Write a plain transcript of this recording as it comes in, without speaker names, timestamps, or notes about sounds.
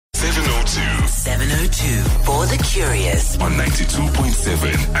702 for the curious on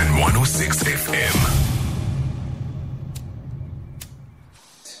 92.7 and 106 FM.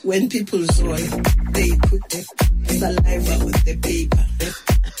 When people saw it, they put their saliva with the paper,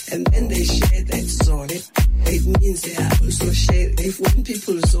 and then they share that song. It means they are also shared. If when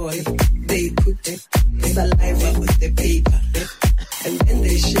people saw it, they put their saliva with the paper, and then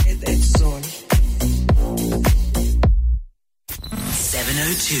they share that song.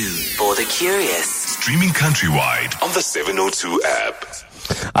 702 for the curious. Streaming countrywide on the 702 app.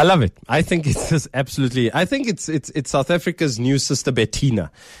 I love it. I think it's just absolutely. I think it's South Africa's new Sister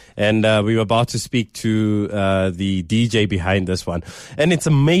Bettina, and we were about to speak to the DJ behind this one, and it's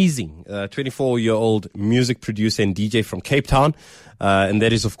amazing. 24-year-old music producer and DJ from Cape Town, and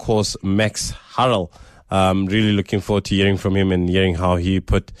that is of course Max Harrell. Really looking forward to hearing from him and hearing how he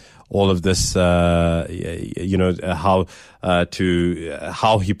put all of this, how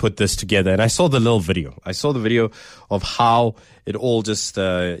he put this together. And I saw the little video. I saw the video of how it all just,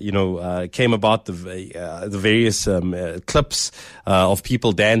 came about, the various clips of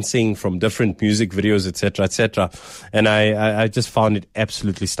people dancing from different music videos, etc., etc. And I just found it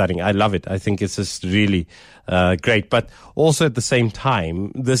absolutely stunning. I love it. I think it's just really great. But also at the same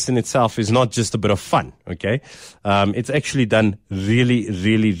time, this in itself is not just a bit of fun, okay? It's actually done really,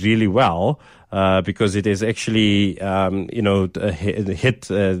 really, really well. Because it is actually, it's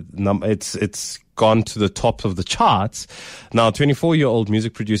gone to the top of the charts. Now, 24-year-old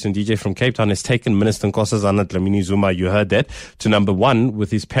music producer and DJ from Cape Town has taken Minister Nkosazana Dlamini Zuma, you heard that, to number one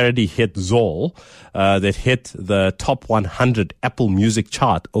with his parody hit Zol, that hit the top 100 Apple Music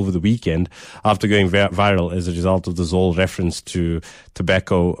chart over the weekend after going viral as a result of the Zol reference to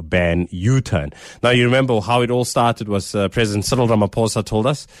tobacco ban U-turn. Now, you remember how it all started was President Cyril Ramaphosa told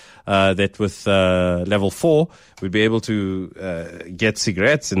us that with level 4, we'd be able to get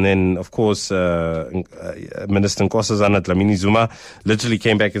cigarettes. And then, of course, Minister Nkosazana Dlamini Zuma literally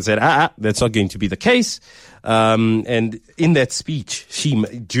came back and said, that's not going to be the case. And in that speech,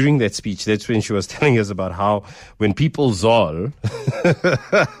 during that speech, that's when she was telling us about how when people zol,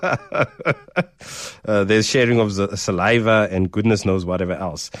 there's sharing of saliva and goodness knows whatever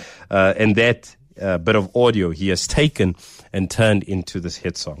else. And that bit of audio he has taken and turned into this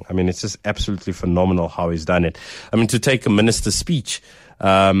hit song. I mean, it's just absolutely phenomenal how he's done it. I mean, to take a minister's speech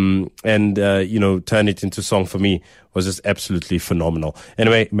and turn it into song for me was just absolutely phenomenal.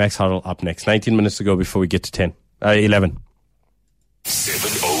 Anyway, Max Harrell up next. 19 minutes to go before we get to 11.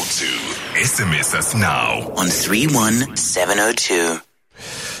 702. SMS us now on 31702.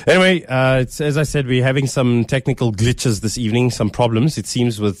 Anyway, as I said, we're having some technical glitches this evening, some problems, it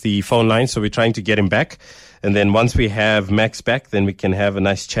seems, with the phone line. So we're trying to get him back. And then once we have Max back, then we can have a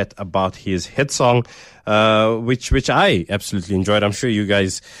nice chat about his hit song, which I absolutely enjoyed. I'm sure you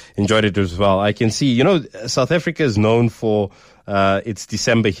guys enjoyed it as well. I can see, South Africa is known for its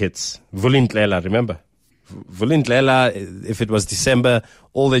December hits. Vulindlela, remember? Vulindlela, if it was December,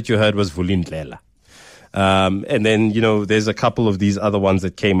 all that you heard was Vulindlela. And then, there's a couple of these other ones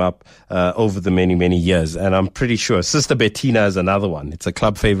that came up over the many, many years. And I'm pretty sure Sister Bettina is another one. It's a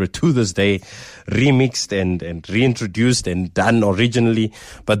club favorite to this day, remixed and reintroduced and done originally.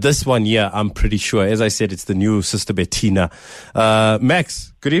 But this one, I'm pretty sure, as I said, it's the new Sister Bettina.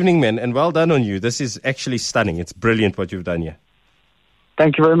 Max, good evening, man, and well done on you. This is actually stunning. It's brilliant what you've done here.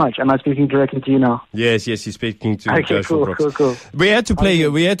 Thank you very much. Am I speaking directly to you now? Yes, you're speaking to okay, cool. We had to play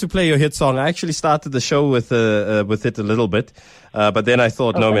your hit song. I actually started the show with it a little bit, but then I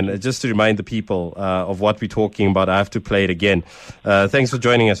thought, no man, just to remind the people of what we're talking about, I have to play it again. Thanks for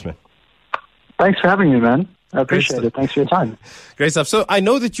joining us, man. Thanks for having me, man. I appreciate it. Thanks for your time. Great stuff. So I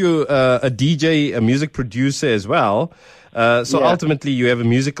know that you're a DJ, a music producer as well. Ultimately, you have a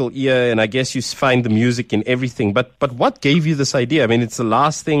musical ear, and I guess you find the music in everything. But what gave you this idea? I mean, it's the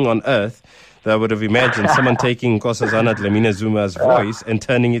last thing on earth that I would have imagined someone taking Nkosazana Dlamini Zuma's voice and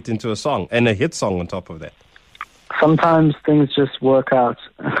turning it into a song, and a hit song on top of that. Sometimes things just work out.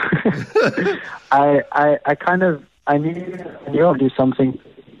 I knew I'd do something.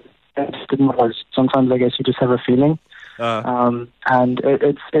 Sometimes I guess you just have a feeling. And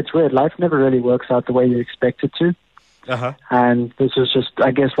it's weird. Life never really works out the way you expect it to. And this was just, I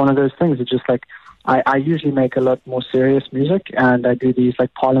guess, one of those things. It's just like, I usually make a lot more serious music, and I do these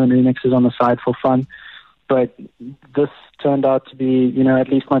like Parliament remixes on the side for fun. But this turned out to be, at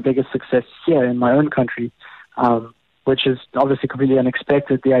least my biggest success here in my own country, which is obviously completely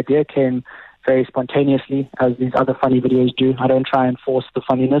unexpected. The idea came very spontaneously, as these other funny videos do. I don't try and force the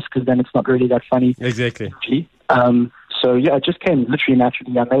funniness, because then it's not really that funny. Exactly. So it just came literally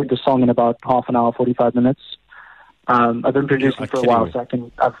naturally. I made the song in about half an hour, 45 minutes. I've been producing for a while, so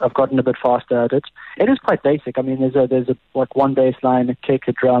I've gotten a bit faster at it. It is quite basic. I mean, there's a like one bass line, a kick,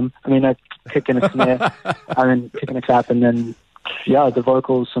 a drum. I mean, a kick and a snare, and then kick and a clap, and then the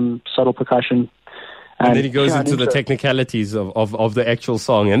vocals, some subtle percussion. And then he goes into the technicalities of the actual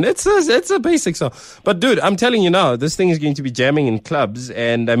song. And it's a basic song. But dude, I'm telling you now, this thing is going to be jamming in clubs.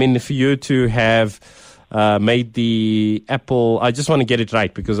 And I mean, for you to have made the Apple, I just want to get it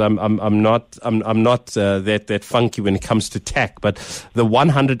right because I'm not that funky when it comes to tech. But the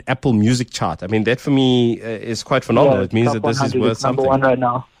 100 Apple Music chart, I mean, that for me is quite phenomenal. Yeah, it means that this is worth something. Number one right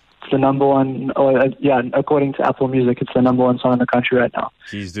now. It's the number one, according to Apple Music, it's the number one song in the country right now.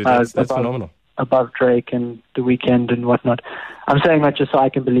 Jeez, dude, that's phenomenal. Above Drake and The Weeknd and whatnot. I'm saying that just so I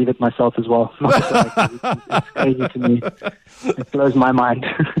can believe it myself as well. It's crazy to me. It blows my mind.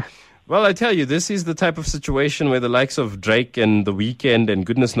 Well, I tell you, this is the type of situation where the likes of Drake and The Weeknd and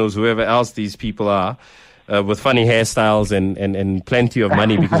goodness knows whoever else these people are, with funny hairstyles and plenty of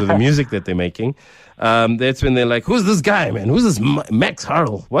money because of the music that they're making. That's when they're like, who's this guy, man? Who's this Max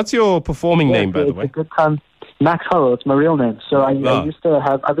Harrell? What's your performing name, by the way? It's a good time. Max Harrell, it's my real name. So I used to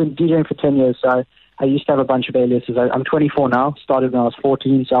have, I've been DJing for 10 years, so I used to have a bunch of aliases. I'm 24 now, started when I was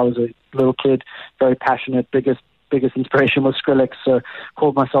 14, so I was a little kid, very passionate, biggest inspiration was Skrillex, so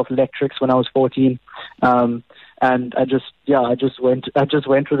called myself Electrics when I was 14. And I just went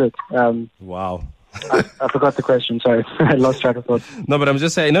with it. Wow. I forgot the question. Sorry, I lost track of thought. No, but I'm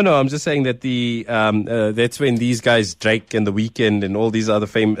just saying. No, I'm just saying that that's when these guys, Drake and The Weeknd and all these other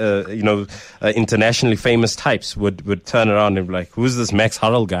internationally famous types would turn around and be like, "Who's this Max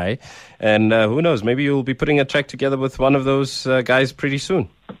Harrell guy?" And who knows? Maybe you'll be putting a track together with one of those guys pretty soon.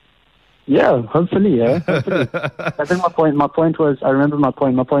 Yeah, hopefully. Yeah, hopefully. I think my point was. I remember my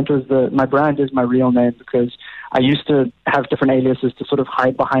point. My point was my brand is my real name because I used to have different aliases to sort of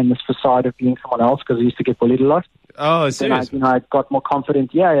hide behind this facade of being someone else because I used to get bullied a lot. Oh, serious? Then I got more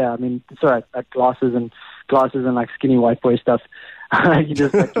confident. Yeah. I mean, it's all right. I had glasses and like skinny white boy stuff. You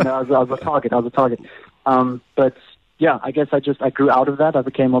just I was a target. But yeah, I guess I grew out of that. I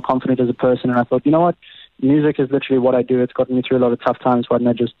became more confident as a person, and I thought, you know what, music is literally what I do. It's gotten me through a lot of tough times. Why don't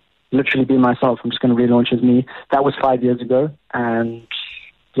I just literally be myself? I'm just going to relaunch as me. That was 5 years ago, and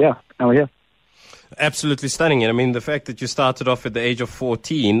yeah, now we're here. Absolutely stunning. And I mean, the fact that you started off at the age of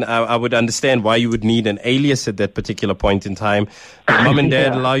 14, I would understand why you would need an alias at that particular point in time. Did mom and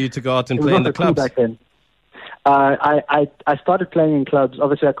dad allow you to go out and play in the clubs? Back then. I started playing in clubs.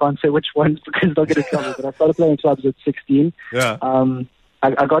 Obviously, I can't say which ones because they'll get in trouble. But I started playing in clubs at 16. Yeah.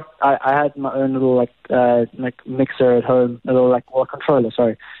 I had my own little like mixer at home, a little controller.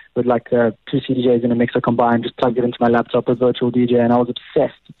 Sorry, with like 2 CDJs and a mixer combined. Just plugged it into my laptop with virtual DJ, and I was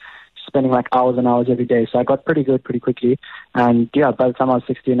obsessed. Spending like hours and hours every day. So I got pretty good pretty quickly. And yeah, by the time I was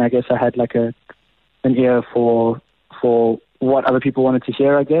 16, I guess I had like an ear for what other people wanted to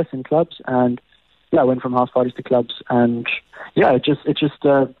hear, I guess, in clubs. And yeah, I went from house parties to clubs. And yeah, it just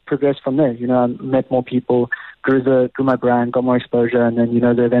progressed from there. I met more people, grew my brand, got more exposure. And then,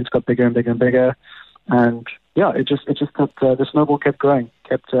 the events got bigger and bigger and bigger. And yeah, it just kept, the snowball kept growing,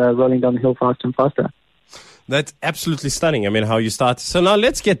 kept rolling down the hill faster and faster. That's absolutely stunning. I mean, how you started. So now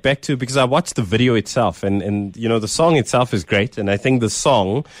let's get back to, because I watched the video itself and the song itself is great. And I think the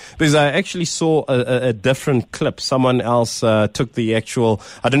song, because I actually saw a different clip. Someone else took the actual,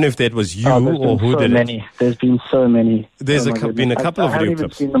 I don't know if that was you or who did it. There's been so many. There's been a couple of video clips. I haven't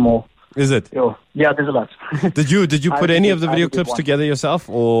even seen them all. Is it? Yeah, there's a lot. Did you put any of the video clips together yourself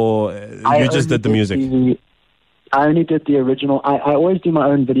or you just did the music? I only did the original. I always do my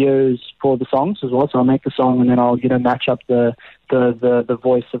own videos for the songs as well. So I'll make the song and then I'll match up the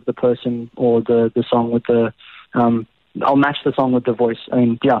voice of the person or the song with the I'll match the song with the voice. I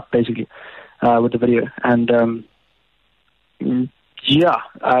mean, yeah, basically with the video. And the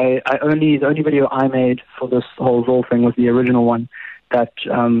only video I made for this whole Raw thing was the original one that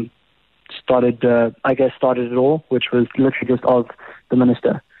started it all, which was literally just of the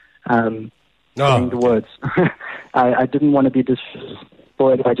minister. Saying the words. I didn't want to be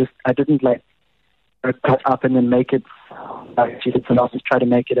destroyed. I didn't cut up and then make it. I did something else, just try to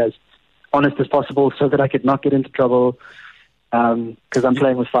make it as honest as possible so that I could not get into trouble. Because I'm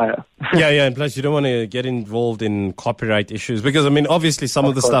playing with fire. Yeah, and plus you don't want to get involved in copyright issues because I mean, obviously, some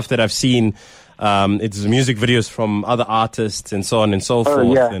of the stuff that I've seen, it's music videos from other artists and so on and so forth.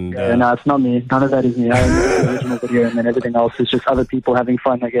 Yeah, no, it's not me. None of that is me. I made the original video, and then everything else is just other people having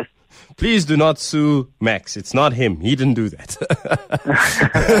fun, I guess. Please do not sue Max. It's not him. He didn't do that.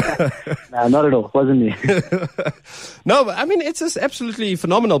 No, not at all. It wasn't me. No, but I mean, it's just absolutely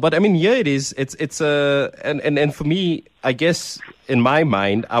phenomenal. But I mean, here it is. And for me, I guess in my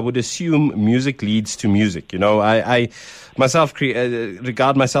mind, I would assume music leads to music. You know, I myself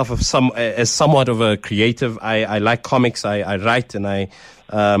regard myself as somewhat of a creative. I like comics. I write and I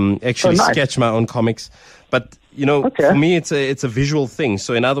actually sketch my own comics. But, you know, for me, it's a visual thing.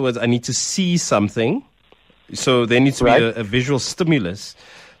 So in other words, I need to see something. So there needs to be a visual stimulus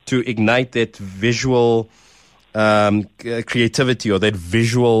to ignite that visual creativity or that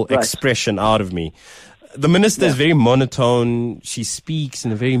visual expression out of me. The minister is very monotone. She speaks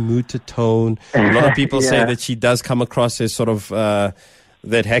in a very muted tone. A lot of people say that she does come across as sort of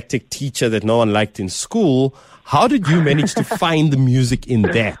that hectic teacher that no one liked in school. How did you manage to find the music in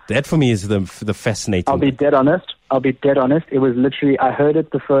that? That for me is the fascinating. I'll be dead honest. It was literally, I heard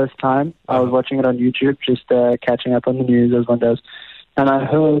it the first time. I was watching it on YouTube, just catching up on the news as one does. And I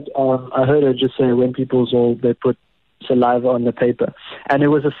heard her just say, when people's all, they put saliva on the paper. And it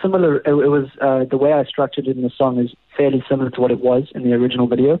was the way I structured it in the song is fairly similar to what it was in the original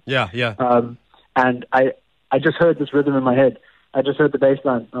video. Yeah. And I just heard this rhythm in my head. I just heard the bass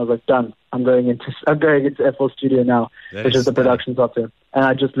line. I was like, done. I'm going into FL Studio now, which is the production software. And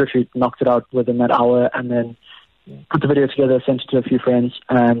I just literally knocked it out within that hour and then put the video together, sent it to a few friends.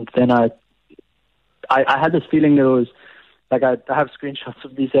 And then I had this feeling that it was, like I have screenshots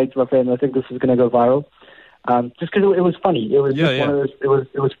of me saying to my friend, I think this is going to go viral. Just because it was funny. It was one of those,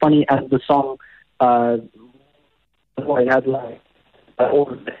 it was funny, and the song, it had like all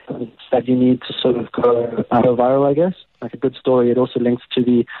the things that you need to sort of go viral, I guess. Like a good story. It also links to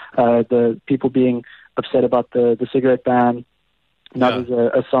the people being upset about the cigarette ban. That is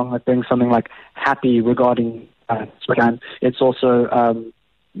a song that brings something like happy regarding it's also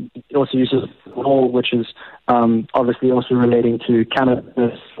it also uses all, which is obviously also relating to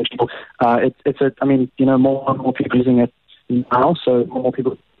cannabis. More and more people using it now, so more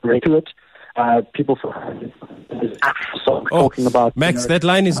people relate to it. People for actual song talking about. Max, that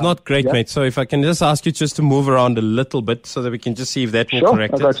line is not great, mate. So if I can just ask you just to move around a little bit so that we can just see if that will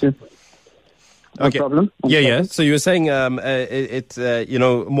correct it. Sure, I got you. No problem. Yeah. So you were saying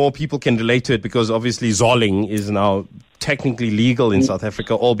more people can relate to it because obviously zolling is now technically legal in South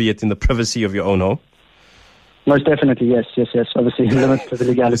Africa, albeit in the privacy of your own home. Most definitely, yes. Obviously, limits to the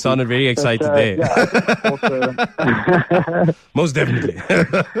legality. You sounded very excited there. Also, most definitely.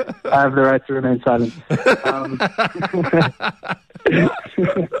 I have the right to remain silent.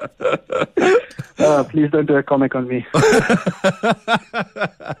 Please don't do a comic on me.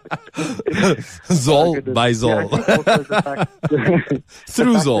 Zol by Zol.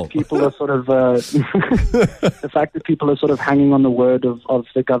 Through Zol. People are sort of the fact that people are sort of hanging on the word of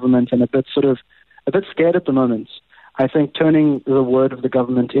the government and a bit scared at the moment. I think turning the word of the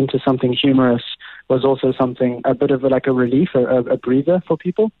government into something humorous was also something, a bit of a relief, a breather for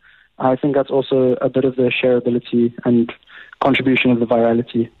people. I think that's also a bit of the shareability and contribution of the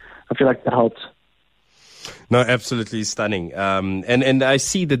virality. I feel like that helped. No, absolutely stunning. And I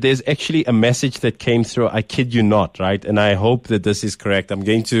see that there's actually a message that came through. I kid you not, right? And I hope that this is correct. I'm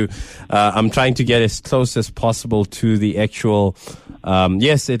trying to get as close as possible to the actual.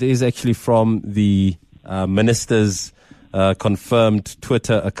 Yes, it is actually from the minister's confirmed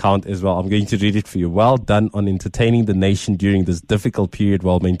Twitter account as well. I'm going to read it for you. Well done on entertaining the nation during this difficult period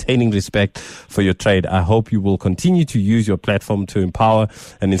while maintaining respect for your trade. I hope you will continue to use your platform to empower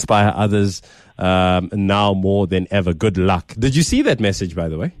and inspire others now more than ever. Good luck. Did you see that message, by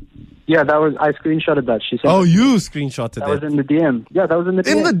the way? Yeah, I screenshotted that. She said. Oh, you screenshotted that? That was in the DM. Yeah, that was in the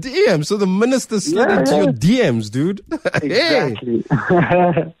DM. In the DM? So the minister slid into your DMs, dude. Exactly.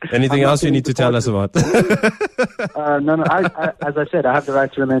 Anything else you need to tell us about? No. As I said, I have the right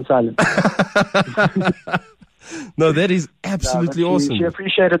to remain silent. No, that is absolutely awesome. She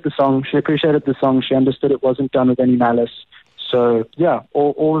appreciated the song. She understood it wasn't done with any malice. So, yeah,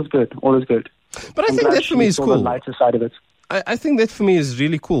 all is good. All is good. But I think that for me is cool. The lighter side of it. I think that for me is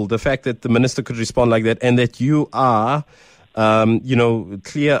really cool. The fact that the minister could respond like that and that you are,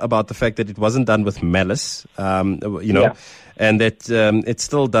 clear about the fact that it wasn't done with malice, and that it's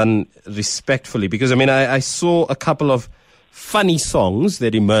still done respectfully. Because, I saw a couple of funny songs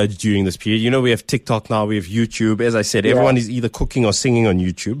that emerged during this period. You know, we have TikTok now, we have YouTube. As I said, everyone is either cooking or singing on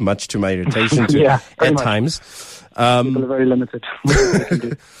YouTube, much to my irritation at times. People are very limited.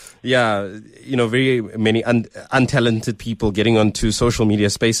 Yeah, very many untalented people getting onto social media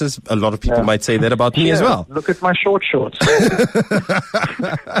spaces. A lot of people might say that about me as well. Look at my shorts.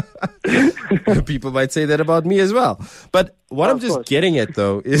 People might say that about me as well. But what I'm just getting at,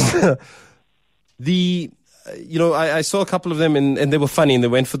 though, is I saw a couple of them and they were funny and they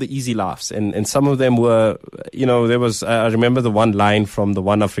went for the easy laughs. And some of them were, I remember the one line from the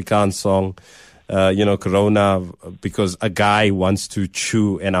One Afrikaans song, Corona, because a guy wants to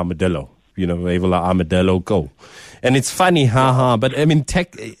chew an armadillo. They will armadillo go. And it's funny, but I mean,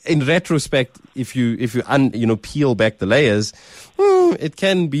 in retrospect, if you peel back the layers, it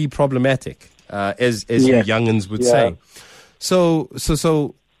can be problematic, as you youngins would say. So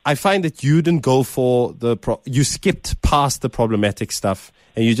I find that you didn't go for you skipped past the problematic stuff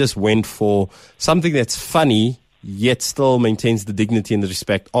and you just went for something that's funny, yet still maintains the dignity and the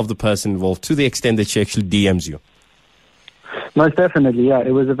respect of the person involved to the extent that she actually DMs you. Most definitely, yeah.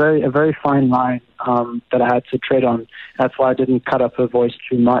 It was a very fine line that I had to tread on. That's why I didn't cut up her voice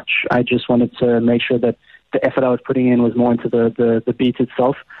too much. I just wanted to make sure that the effort I was putting in was more into the beat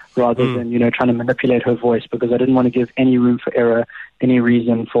itself rather than, trying to manipulate her voice, because I didn't want to give any room for error, any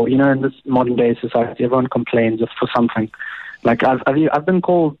reason for, in this modern day society, everyone complains for something. Like I've been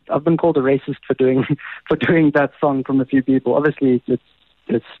called a racist for doing that song from a few people. Obviously,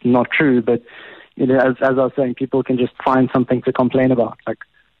 it's not true, but as I was saying, people can just find something to complain about. Like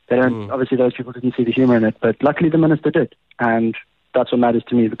they don't. Obviously, those people didn't see the humor in it, but luckily the minister did, and that's what matters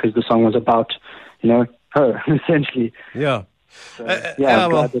to me, because the song was about her essentially. Yeah. So,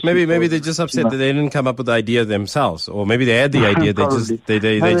 well, maybe they're just upset that they didn't come up with the idea themselves, or maybe they had the idea,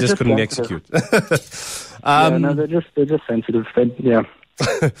 they just couldn't execute. They're just sensitive. Yeah.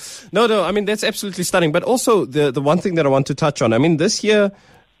 No, I mean that's absolutely stunning. But also the one thing that I want to touch on, I mean, this year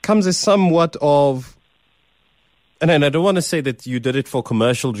comes as somewhat of, and I don't want to say that you did it for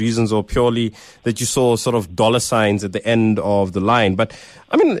commercial reasons or purely that you saw sort of dollar signs at the end of the line. But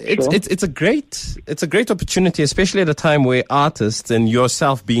I mean, it's a great opportunity, especially at a time where artists and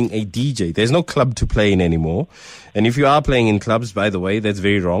yourself being a DJ, there's no club to play in anymore. And if you are playing in clubs, by the way, that's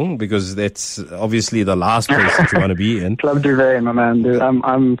very wrong, because that's obviously the last place that you want to be in. Club duvet, my man. Dude,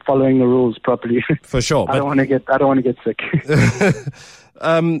 I'm following the rules properly. For sure. I don't want to get sick.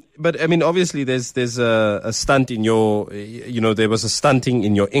 But I mean, obviously, there's a stunt in your, there was a stunting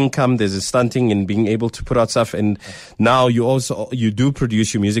in your income. There's a stunting in being able to put out stuff, and now you do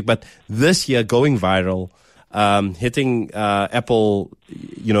produce your music. But this year, going viral, hitting Apple,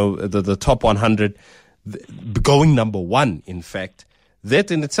 the top 100, going number 1, in fact.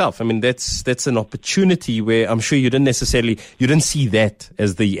 That in itself, I mean, that's an opportunity where I'm sure you didn't see that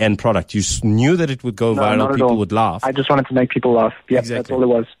as the end product. You knew that it would go viral, people would laugh. I just wanted to make people laugh. Yeah, exactly. That's all it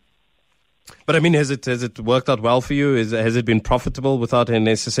was. But I mean, has it worked out well for you? Has it been profitable without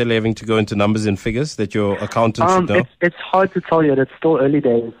necessarily having to go into numbers and figures that your accountant should know? It's hard to tell yet. It's still early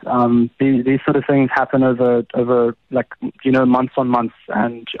days. These sort of things happen over months on months,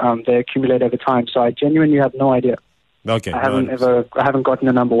 and they accumulate over time. So I genuinely have no idea. Okay. I haven't gotten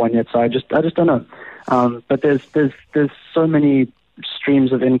a number 1 yet, so I just don't know. But there's so many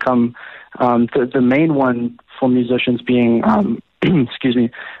streams of income. The main one for musicians being, excuse me,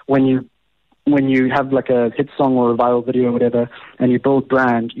 when you have like a hit song or a viral video or whatever, and you build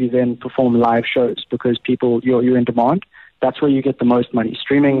brand, you then perform live shows because you're in demand. That's where you get the most money.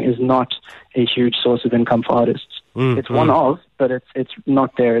 Streaming is not a huge source of income for artists. It's one of, but it's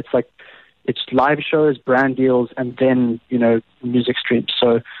not there. It's like, it's live shows, brand deals, and then, music streams.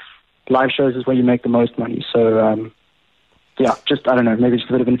 So live shows is where you make the most money. So, I don't know, maybe just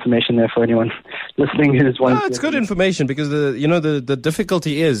a bit of information there for anyone listening who's wanting to... It's good information, because the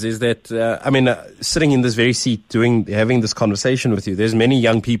difficulty is that, sitting in this very seat having this conversation with you, there's many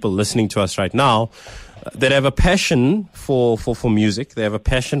young people listening to us right now that have a passion for music. They have a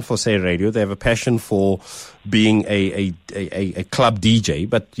passion for, say, radio. They have a passion for being a club DJ.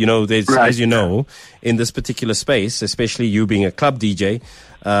 But, there's, right, as you know, in this particular space, especially you being a club DJ,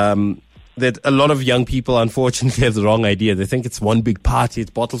 that a lot of young people, unfortunately, have the wrong idea. They think it's one big party.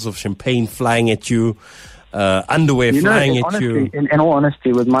 It's bottles of champagne flying at you, underwear flying at you. In all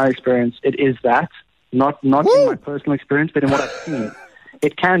honesty, with my experience, it is that. Not in my personal experience, but in what I've seen.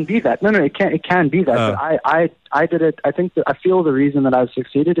 It can be that. No, it can be that. But I did it. I feel the reason that I've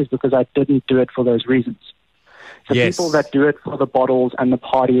succeeded is because I didn't do it for those reasons. The people that do it for the bottles and the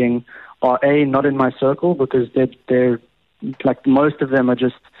partying are not in my circle, because they're like, most of them are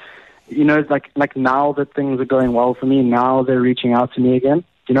just, like now that things are going well for me, now they're reaching out to me again. Do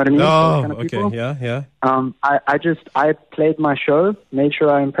you know what I mean? Oh, kind of okay, people. Yeah. I played my show, made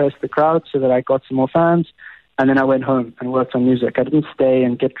sure I impressed the crowd so that I got some more fans. And then I went home and worked on music. I didn't stay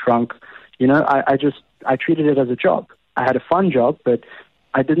and get drunk. I treated it as a job. I had a fun job, but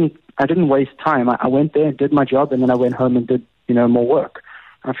I didn't waste time. I went there and did my job, and then I went home and did, more work.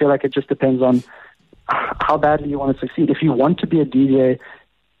 I feel like it just depends on how badly you want to succeed. If you want to be a DJ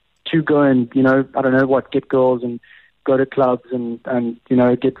to go and, get girls and go to clubs and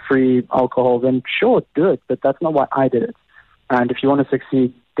get free alcohol, then sure, do it. But that's not why I did it. And if you want to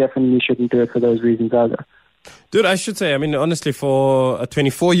succeed, definitely shouldn't do it for those reasons either. Dude, I should say, I mean, honestly, for a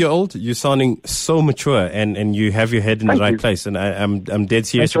 24-year-old, you're sounding so mature and you have your head in the right place. And I'm dead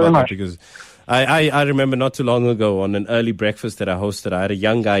serious about that because I remember not too long ago on an early breakfast that I hosted, I had a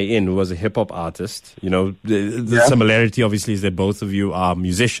young guy in who was a hip-hop artist. You know, the similarity, obviously, is that both of you are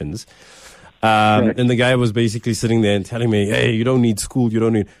musicians. And the guy was basically sitting there and telling me, hey, you don't need school, you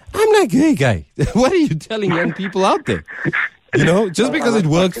don't need... I'm like, hey, guy, what are you telling young people out there? You know, just because it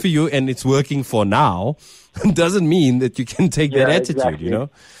worked for you and it's working for now doesn't mean that you can take that attitude, you know?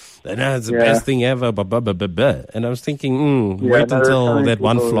 And it's the best thing ever, blah, blah, blah, blah, blah. And I was thinking, wait until that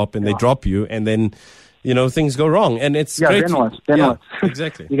one flop and they drop you and then, you know, things go wrong. And it's great. Then what?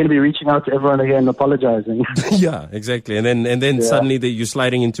 Exactly. You're going to be reaching out to everyone again, apologizing. Yeah, exactly. And then suddenly you're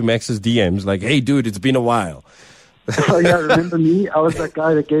sliding into Max's DMs like, hey, dude, it's been a while. Oh, yeah, remember me? I was that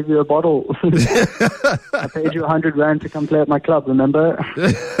guy that gave you a bottle. I paid you 100 Rand to come play at my club, remember?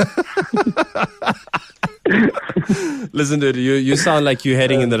 Listen, dude, you sound like you're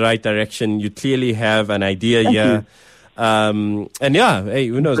heading in the right direction. You clearly have an idea here. And yeah, hey,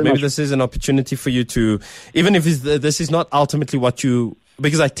 who knows? Maybe this is an opportunity for you to, even if this is not ultimately what you,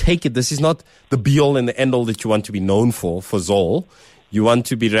 because I take it this is not the be-all and the end-all that you want to be known for Zol. You want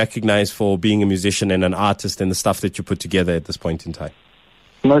to be recognized for being a musician and an artist and the stuff that you put together at this point in time.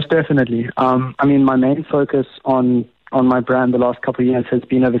 Most definitely. I mean, my main focus on my brand the last couple of years has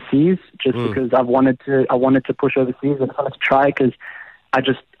been overseas, just because I wanted to push overseas and I wanted to try because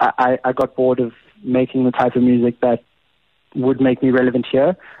I got bored of making the type of music that would make me relevant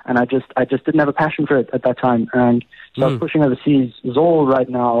here, and I just didn't have a passion for it at that time, and so I was pushing overseas. Zol right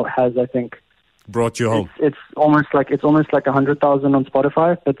now has, I think, brought you home. It's almost like 100,000 on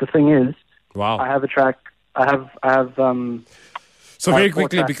Spotify. But the thing is, wow, I have a track. I have. So very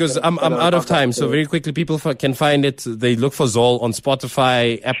quickly, because I'm out of time. So very quickly, people can find it. They look for Zol on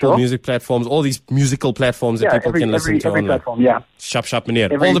Spotify, Apple Music platforms, all these musical platforms that people can listen to every online. Platform, yeah. Sharp,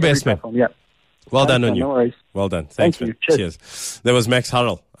 meneer. All the best, man. Platform, yeah. Well done on you. No worries. Well done. Thanks, Thank man. you. Cheers. There was Max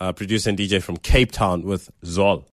Harrell, producer and DJ from Cape Town with Zol.